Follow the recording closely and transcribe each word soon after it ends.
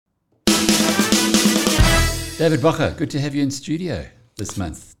David Bacher, good to have you in studio this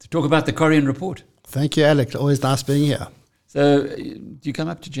month to talk about the Corion report. Thank you, Alec. Always nice being here. So, do you come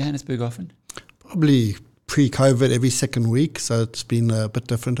up to Johannesburg often? Probably pre-COVID every second week, so it's been a bit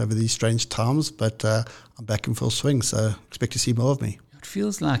different over these strange times, but I'm back in full swing, so expect to see more of me. It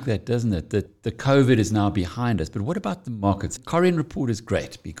feels like that, doesn't it? That the COVID is now behind us. But what about the markets? Corion report is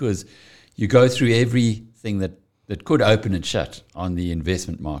great because you go through everything that could open and shut on the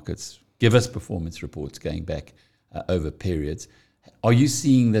investment markets, give us performance reports going back over periods. Are you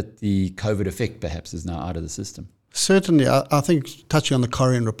seeing that the COVID effect perhaps is now out of the system? Certainly. I think touching on the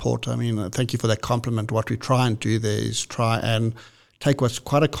Corion report, I mean, thank you for that compliment. What we try and do there is try and take what's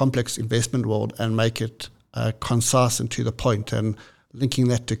quite a complex investment world and make it concise and to the point, and linking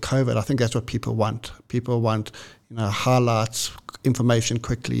that to COVID. I think that's what people want. People want, highlights, information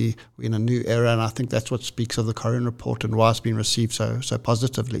quickly. We're in a new era, and I think that's what speaks of the Corion report and why it's been received so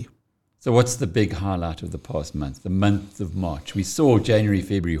positively. So what's the big highlight of the past month, the month of March? We saw January,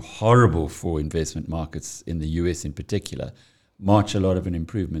 February horrible for investment markets in the US in particular. March, a lot of an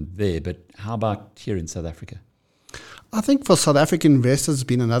improvement there. But how about here in South Africa? I think for South African investors, it's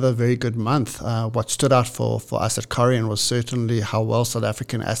been another very good month. What stood out for us at Corion was certainly how well South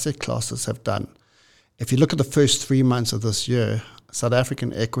African asset classes have done. If you look at the first 3 months of this year, South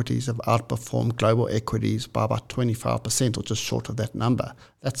African equities have outperformed global equities by about 25% or just short of that number.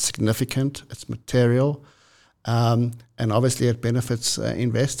 That's significant. It's material. And obviously it benefits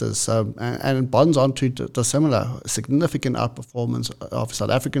investors. So, and bonds aren't too dissimilar. Significant outperformance of South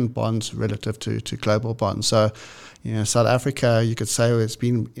African bonds relative to global bonds. So, South Africa, you could say, has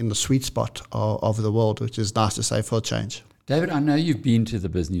been in the sweet spot of the world, which is nice to say for a change. David, I know you've been to the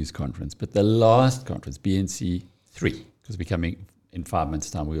BizNews conference, but the last conference, BNC 3, because we're coming in 5 months'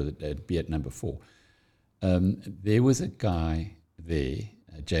 time, we'll be at number 4. There was a guy there,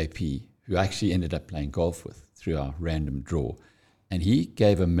 JP, who I actually ended up playing golf with through our random draw. And he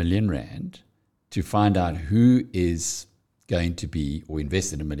gave R1 million to find out who is going to be, or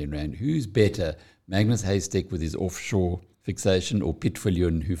invested R1 million, who's better, Magnus Haystack with his offshore fixation or Piet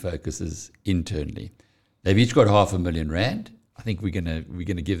Viljoen who focuses internally. They've each got R500,000. I think we're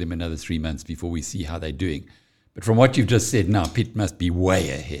gonna give them another 3 months before we see how they're doing. But from what you've just said now, Piet must be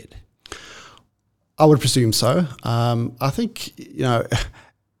way ahead. I would presume so. I think,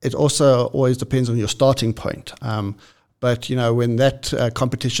 it also always depends on your starting point. But when that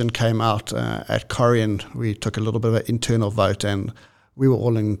competition came out at Corion, we took a little bit of an internal vote, and we were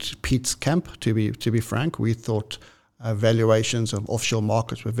all in Piet's camp, to be frank. We thought valuations of offshore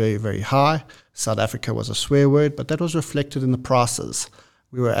markets were very, very high. South Africa was a swear word, but that was reflected in the prices.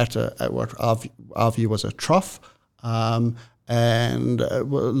 We were at what our view was a trough, and a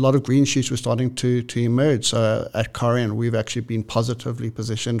lot of green shoots were starting to emerge. So at Corion, we've actually been positively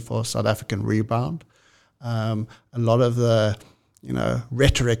positioned for South African rebound. A lot of the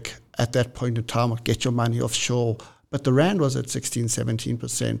rhetoric at that point in time, get your money offshore, but the rand was at 16,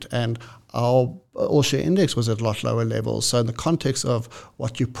 17%, and our all-share index was at a lot lower levels. So in the context of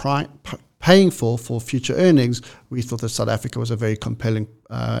what you're paying for future earnings, we thought that South Africa was a very compelling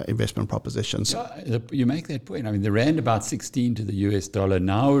investment proposition. So you make that point. I mean, the rand about 16 to the US dollar.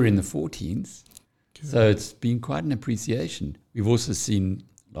 Now we're in the 14s. So it's been quite an appreciation. We've also seen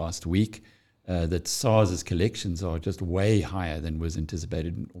last week that SARS's collections are just way higher than was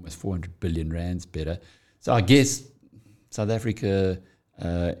anticipated, almost 400 billion rands better. So I guess South Africa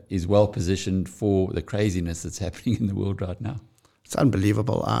is well positioned for the craziness that's happening in the world right now. It's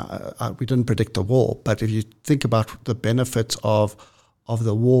unbelievable. We didn't predict the war, but if you think about the benefits of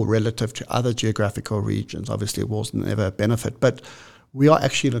the war relative to other geographical regions, obviously war's never a benefit, but we are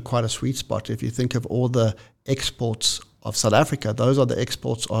actually in quite a sweet spot. If you think of all the exports of South Africa, those are the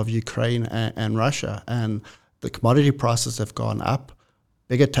exports of Ukraine and Russia, and the commodity prices have gone up,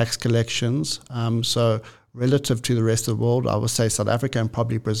 bigger tax collections. So relative to the rest of the world, I would say South Africa and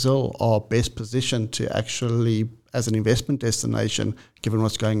probably Brazil are best positioned to actually, as an investment destination, given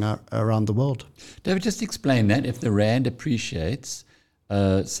what's going on around the world. David, just explain that. If the rand appreciates,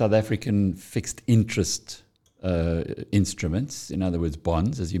 South African fixed interest instruments, in other words,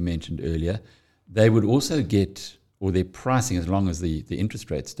 bonds, as you mentioned earlier, they would also get, or their pricing, as long as the interest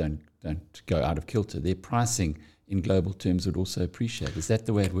rates don't go out of kilter, their pricing in global terms would also appreciate. Is that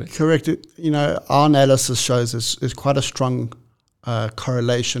the way it works? Correct. Our analysis shows there's quite a strong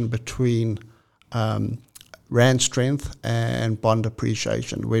correlation between rand strength and bond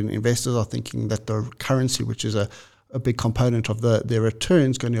appreciation. When investors are thinking that the currency, which is a big component of their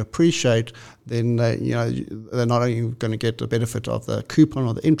returns, going to appreciate, then they're not only going to get the benefit of the coupon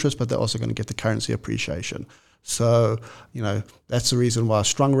or the interest, but they're also going to get the currency appreciation. So, that's the reason why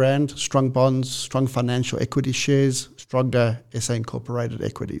strong rand, strong bonds, strong financial equity shares, stronger SA incorporated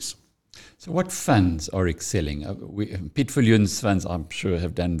equities. So what funds are excelling? Piet Villion's funds, I'm sure,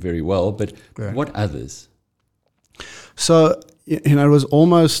 have done very well, but what others? So, it was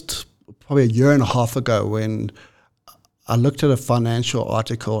almost probably a year and a half ago when I looked at a financial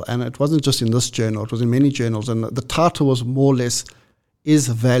article, and it wasn't just in this journal, it was in many journals, and the title was more or less, "Is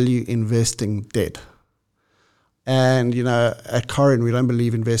Value Investing Dead?" And, at Corion, we don't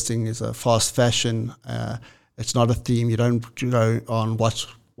believe investing is a fast fashion. It's not a theme. You don't go on what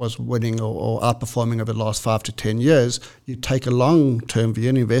was winning or outperforming over the last 5 to 10 years. You take a long-term view,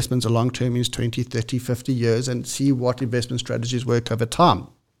 and investments, a long-term means 20, 30, 50 years, and see what investment strategies work over time.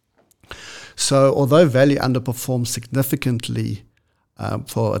 So although value underperformed significantly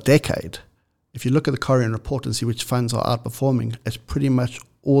for a decade, if you look at the Corion report and see which funds are outperforming, it's pretty much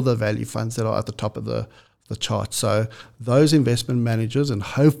all the value funds that are at the top of the chart. So those investment managers, and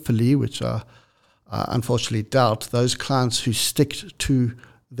hopefully, which are unfortunately doubt, those clients who stick to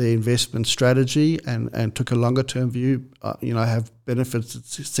the investment strategy and took a longer term view, have benefited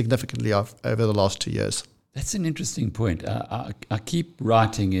significantly over the last 2 years. That's an interesting point. I keep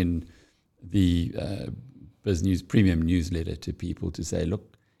writing in the BizNews Premium newsletter to people to say,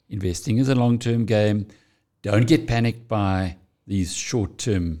 look, investing is a long-term game. Don't get panicked by these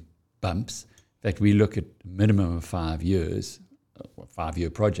short-term bumps. In fact, we look at a minimum of 5 years, a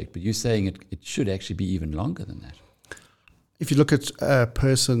 5-year project, but you're saying it should actually be even longer than that. If you look at a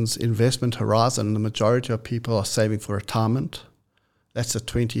person's investment horizon, the majority of people are saving for retirement. That's a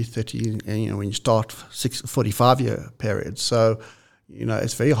 20, 30, and when you start 45-year period. So,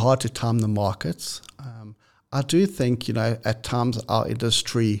 it's very hard to time the markets. I do think, at times our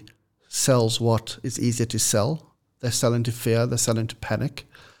industry sells what is easier to sell. They sell into fear, they sell into panic.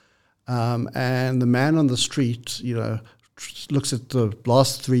 And the man on the street, looks at the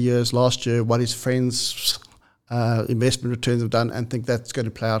last 3 years, last year, what his friends' investment returns have done, and think that's going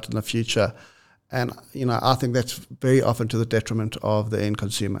to play out in the future. And, I think that's very often to the detriment of the end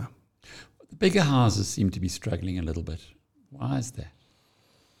consumer. The bigger houses seem to be struggling a little bit. Why is that?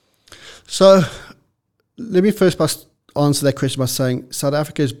 So let me first answer that question by saying South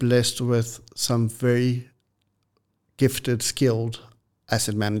Africa is blessed with some very gifted, skilled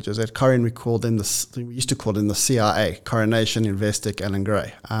asset managers. At Corion, we used to call them the CIA, Coronation, Investec, Allan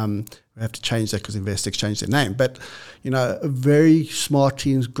Gray. We have to change that because Investec changed their name. But, very smart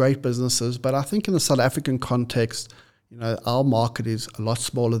teams, great businesses. But I think in the South African context, our market is a lot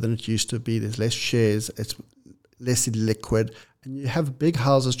smaller than it used to be. There's less shares. It's less liquid. And you have big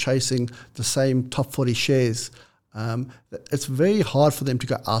houses chasing the same top 40 shares. It's very hard for them to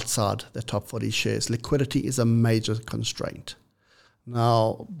go outside the top 40 shares. Liquidity is a major constraint.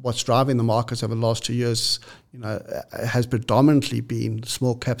 Now, what's driving the markets over the last 2 years, has predominantly been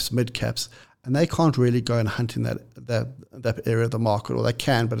small caps, mid caps, and they can't really go and hunt in that area of the market, or they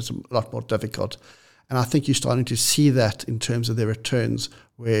can, but it's a lot more difficult. And I think you're starting to see that in terms of their returns,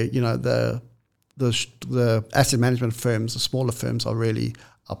 where the asset management firms, the smaller firms, are really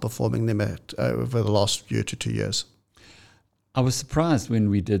outperforming them over the last year to 2 years. I was surprised when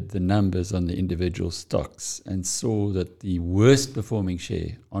we did the numbers on the individual stocks and saw that the worst performing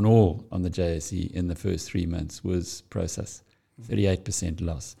share on the JSE in the first 3 months was Prosus, 38%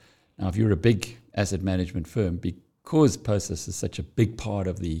 loss. Now, if you're a big asset management firm, because Prosus is such a big part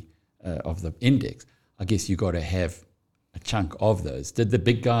of the index, I guess you got to have a chunk of those. Did the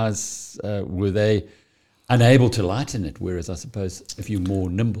big guys, were they unable to lighten it? Whereas I suppose if you're more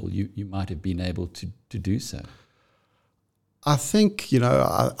nimble, you might have been able to do so. I think,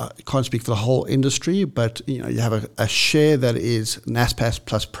 I can't speak for the whole industry, but, you have a share that is Naspers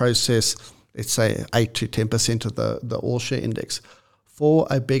plus Prosus, let's say 8 to 10% of the all-share index. For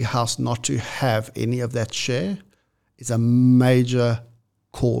a big house not to have any of that share is a major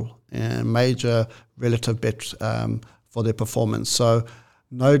call and a major relative bet for their performance. So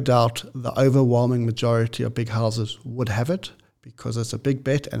no doubt the overwhelming majority of big houses would have it, because it's a big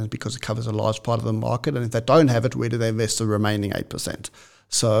bet and because it covers a large part of the market. And if they don't have it, where do they invest the remaining 8%?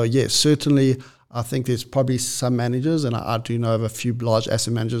 So, yes, certainly I think there's probably some managers, and I do know of a few large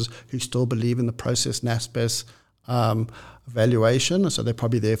asset managers who still believe in the Prosus Naspers valuation. So they're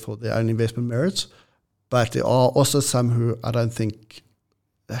probably there for their own investment merits. But there are also some who I don't think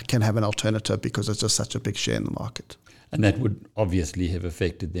can have an alternative because it's just such a big share in the market. And that would obviously have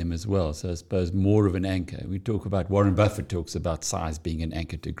affected them as well. So I suppose more of an anchor. We talk about, Warren Buffett talks about size being an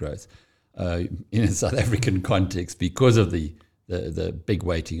anchor to growth. In a South African context, because of the big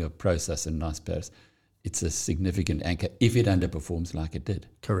weighting of Prosus and Naspers, it's a significant anchor if it underperforms like it did.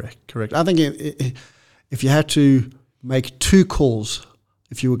 Correct. I think if you had to make 2 calls,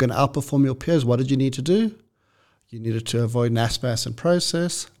 if you were going to outperform your peers, what did you need to do? You needed to avoid Naspers and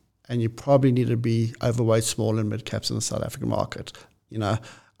Prosus, and you probably needed to be overweight small and mid caps in the South African market.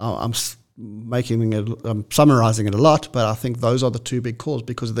 I'm summarizing it a lot, but I think those are the 2 big calls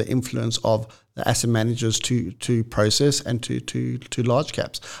because of the influence of the asset managers to Prosus and to large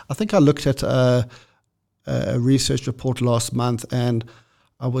caps. I think I looked at a research report last month, and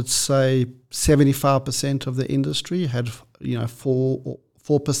I would say 75% of the industry had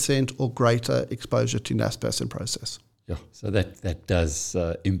 4% or greater exposure to Naspers and Prosus. Yeah, so that does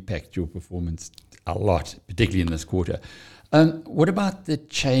impact your performance a lot, particularly in this quarter. What about the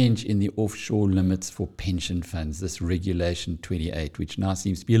change in the offshore limits for pension funds, this Regulation 28, which now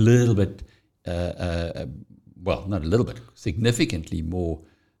seems to be a little bit, not a little bit, significantly more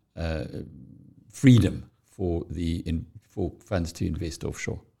freedom for funds to invest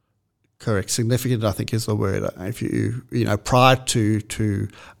offshore? Correct. Significant, I think, is the word. If prior to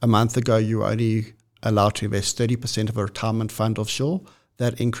a month ago, you were only allowed to invest 30% of a retirement fund offshore.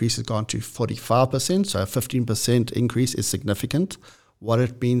 That increase has gone to 45%, so a 15% increase is significant. What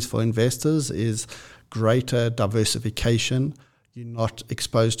it means for investors is greater diversification. You're not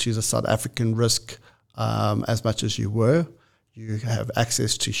exposed to the South African risk as much as you were. You have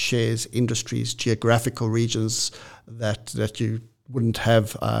access to shares, industries, geographical regions that you wouldn't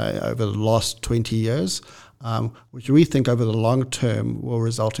have over the last 20 years, which we think over the long term will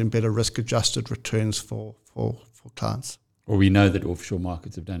result in better risk-adjusted returns for clients. Well, we know that offshore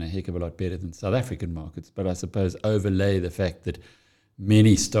markets have done a heck of a lot better than South African markets, but I suppose overlay the fact that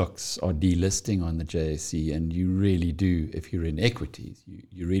many stocks are delisting on the JSE, and you really do, if you're in equities,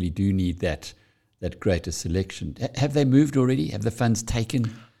 you really do need that greater selection. Have they moved already? Have the funds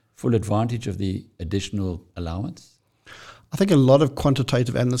taken full advantage of the additional allowance? I think a lot of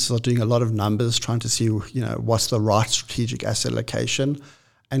quantitative analysts are doing a lot of numbers, trying to see, what's the right strategic asset allocation,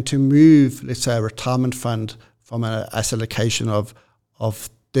 and to move, let's say, a retirement fund from an asset allocation of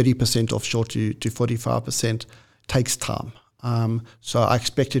 30% offshore to 45% takes time. So I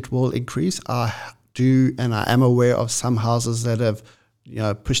expect it will increase. I am aware of some houses that have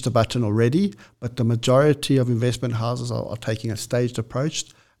pushed the button already, but the majority of investment houses are taking a staged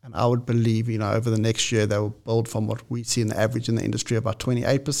approach. And I would believe, over the next year, they will build from what we see in the average in the industry, about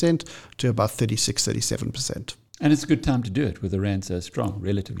 28% to about 36, 37%. And it's a good time to do it with the rand so strong,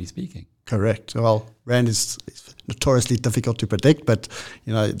 relatively speaking. Correct. Well, rand is notoriously difficult to predict, but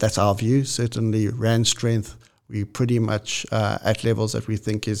that's our view. Certainly, rand strength, we're pretty much at levels that we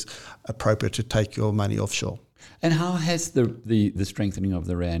think is appropriate to take your money offshore. And how has the strengthening of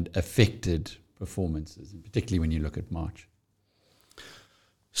the rand affected performances, and particularly when you look at March?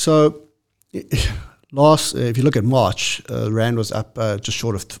 So, if you look at March, rand was up just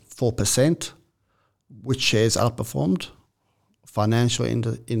short of 4%. Which shares outperformed? Financial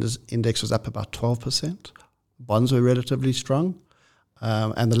index was up about 12%. Bonds were relatively strong.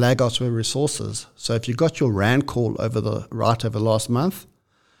 And the laggards were resources. So if you got your rand call over the last month,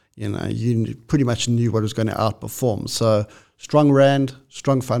 you pretty much knew what was going to outperform. So strong rand,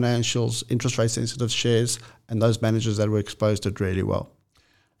 strong financials, interest rate sensitive shares, and those managers that were exposed did really well.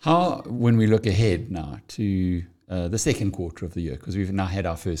 How, when we look ahead now to the second quarter of the year, because we've now had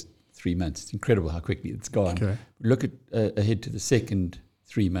our first 3 months. It's incredible how quickly it's gone. Okay. Look at ahead to the second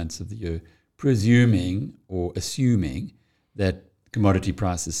 3 months of the year, assuming that commodity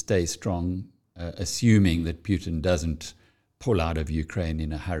prices stay strong, assuming that Putin doesn't pull out of Ukraine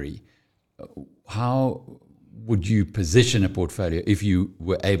in a hurry. How would you position a portfolio if you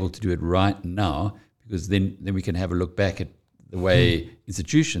were able to do it right now? Because then we can have a look back at the way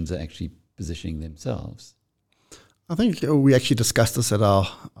institutions are actually positioning themselves. I think we actually discussed this at our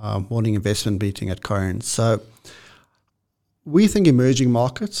morning investment meeting at Corion. So we think emerging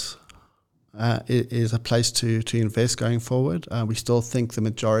markets is a place to invest going forward. We still think the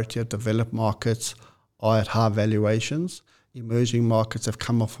majority of developed markets are at high valuations. Emerging markets have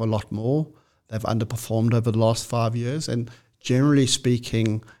come off a lot more. They've underperformed over the last 5 years. And generally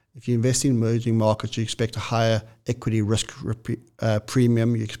speaking, if you invest in emerging markets, you expect a higher equity risk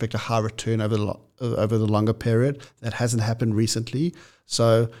premium. You expect a higher return over the longer period. That hasn't happened recently.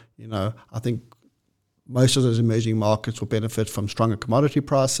 So, I think most of those emerging markets will benefit from stronger commodity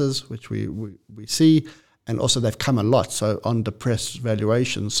prices, which we see. And also they've come a lot, so on depressed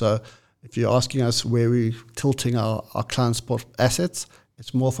valuations. So if you're asking us where we're tilting our clients' assets,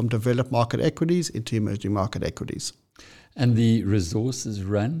 it's more from developed market equities into emerging market equities. And the resources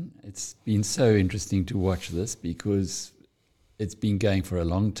run, it's been so interesting to watch this because it's been going for a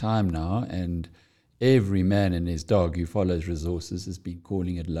long time now, and every man and his dog who follows resources has been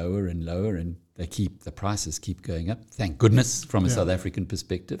calling it lower and lower, and the prices keep going up. Thank goodness from a South African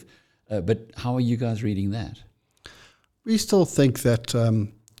perspective. But how are you guys reading that? We still think that,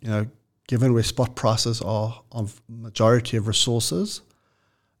 given where spot prices are of majority of resources,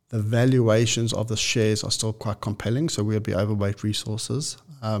 the valuations of the shares are still quite compelling. So we'll be overweight resources,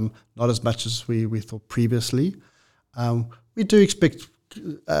 not as much as we thought previously. We do expect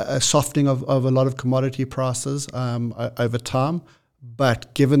a softening of a lot of commodity prices over time.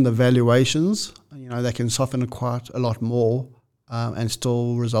 But given the valuations, they can soften quite a lot more and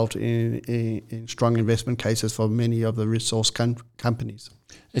still result in strong investment cases for many of the resource companies.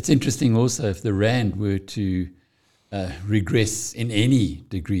 It's interesting also if the rand were to regress in any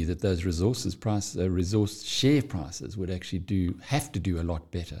degree, that those resource share prices would actually have to do a lot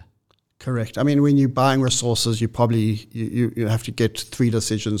better. Correct. I mean, when you're buying resources, you probably you have to get 3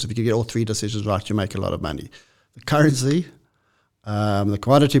 decisions. If you can get all 3 decisions right, you make a lot of money. The currency, the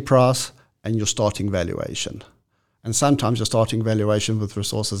commodity price, and your starting valuation. And sometimes your starting valuation with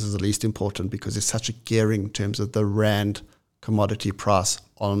resources is the least important because it's such a gearing in terms of the rand commodity price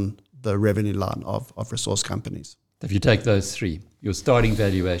on the revenue line of resource companies. If you take those 3, your starting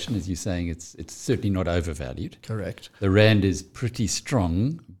valuation, as you're saying, it's certainly not overvalued. Correct. The rand is pretty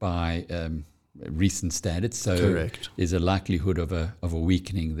strong by recent standards, so Correct. There's a likelihood of a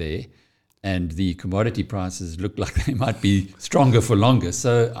weakening there. And the commodity prices look like they might be stronger for longer.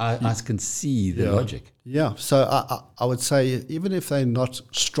 So I can see the logic. Yeah. So I would say even if they're not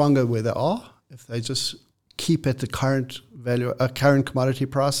stronger where they are, if they just keep at the current value, current commodity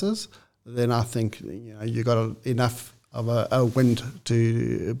prices, then I think you got enough of a wind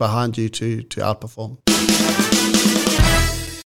behind you to outperform.